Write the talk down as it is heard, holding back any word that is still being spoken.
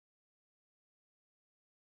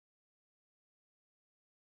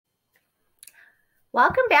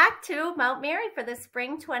Welcome back to Mount Mary for the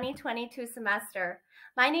spring 2022 semester.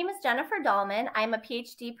 My name is Jennifer Dahlman. I'm a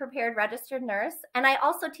PhD prepared registered nurse, and I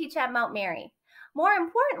also teach at Mount Mary. More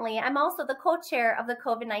importantly, I'm also the co-chair of the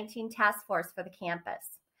COVID-19 task force for the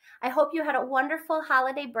campus. I hope you had a wonderful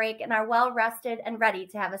holiday break and are well rested and ready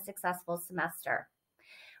to have a successful semester.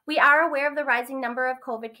 We are aware of the rising number of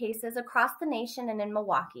COVID cases across the nation and in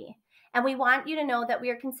Milwaukee. And we want you to know that we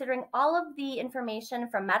are considering all of the information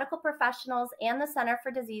from medical professionals and the Center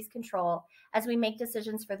for Disease Control as we make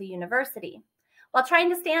decisions for the university. While trying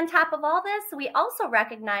to stay on top of all this, we also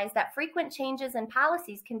recognize that frequent changes in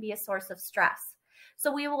policies can be a source of stress.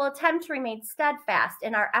 So we will attempt to remain steadfast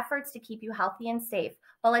in our efforts to keep you healthy and safe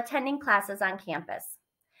while attending classes on campus.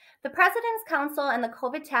 The President's Council and the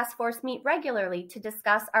COVID Task Force meet regularly to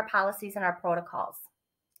discuss our policies and our protocols.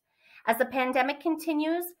 As the pandemic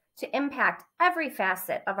continues to impact every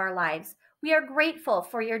facet of our lives, we are grateful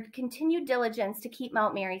for your continued diligence to keep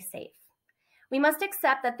Mount Mary safe. We must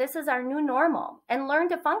accept that this is our new normal and learn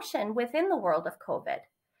to function within the world of COVID.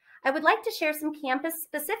 I would like to share some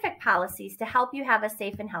campus-specific policies to help you have a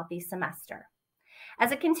safe and healthy semester.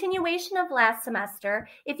 As a continuation of last semester,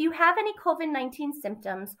 if you have any COVID-19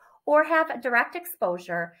 symptoms or have a direct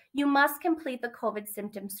exposure, you must complete the COVID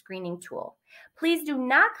symptom screening tool. Please do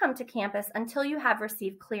not come to campus until you have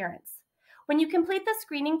received clearance. When you complete the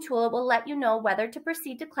screening tool, it will let you know whether to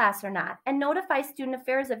proceed to class or not and notify student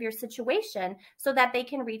affairs of your situation so that they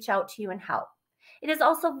can reach out to you and help. It is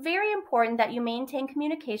also very important that you maintain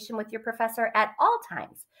communication with your professor at all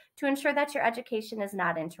times to ensure that your education is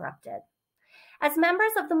not interrupted. As members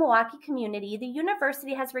of the Milwaukee community, the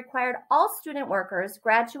university has required all student workers,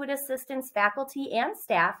 graduate assistants, faculty, and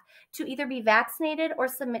staff to either be vaccinated or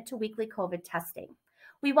submit to weekly COVID testing.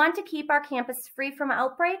 We want to keep our campus free from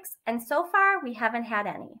outbreaks, and so far we haven't had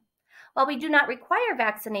any. While we do not require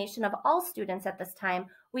vaccination of all students at this time,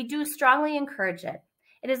 we do strongly encourage it.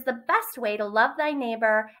 It is the best way to love thy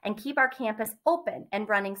neighbor and keep our campus open and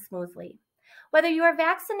running smoothly. Whether you are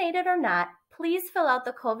vaccinated or not, please fill out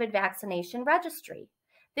the COVID vaccination registry.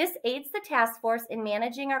 This aids the task force in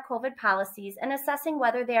managing our COVID policies and assessing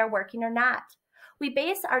whether they are working or not. We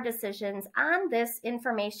base our decisions on this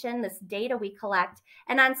information, this data we collect,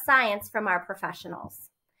 and on science from our professionals.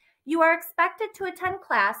 You are expected to attend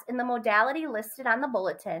class in the modality listed on the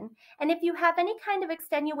bulletin, and if you have any kind of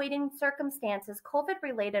extenuating circumstances,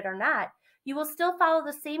 COVID-related or not, you will still follow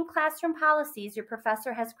the same classroom policies your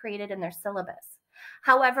professor has created in their syllabus.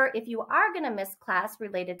 However, if you are going to miss class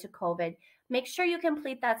related to COVID, make sure you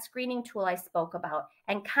complete that screening tool I spoke about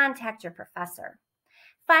and contact your professor.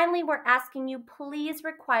 Finally, we're asking you please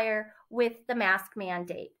require with the mask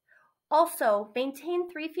mandate. Also, maintain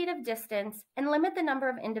 3 feet of distance and limit the number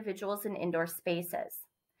of individuals in indoor spaces.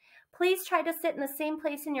 Please try to sit in the same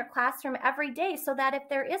place in your classroom every day so that if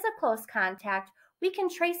there is a close contact, we can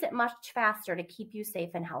trace it much faster to keep you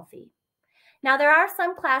safe and healthy. Now, there are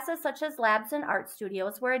some classes such as labs and art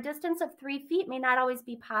studios where a distance of 3 feet may not always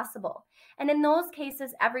be possible. And in those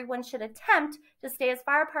cases, everyone should attempt to stay as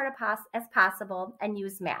far apart as possible and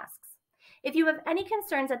use masks. If you have any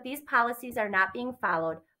concerns that these policies are not being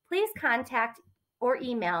followed, please contact or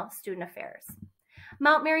email Student Affairs.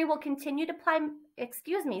 Mount Mary will continue to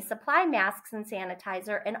supply masks and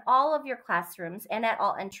sanitizer in all of your classrooms and at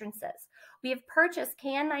all entrances. We have purchased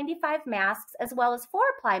KN95 masks as well as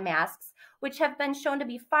 4-ply masks, which have been shown to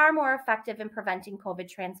be far more effective in preventing COVID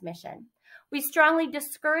transmission. We strongly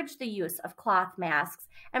discourage the use of cloth masks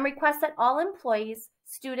and request that all employees,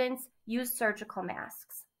 students use surgical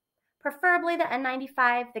masks, preferably the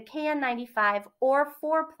N95, the KN95, or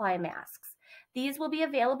 4-ply masks. These will be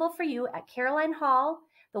available for you at Caroline Hall,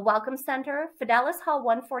 the Welcome Center, Fidelis Hall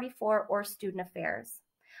 144, or Student Affairs.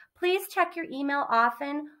 Please check your email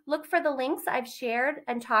often. Look for the links I've shared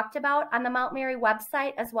and talked about on the Mount Mary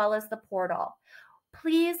website as well as the portal.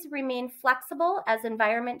 Please remain flexible as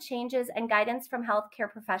environment changes and guidance from healthcare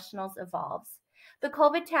professionals evolves. The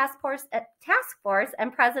COVID Task Force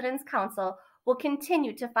and President's Council will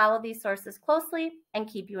continue to follow these sources closely and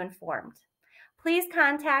keep you informed. Please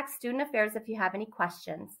contact Student Affairs if you have any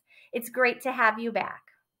questions. It's great to have you back.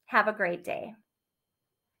 Have a great day.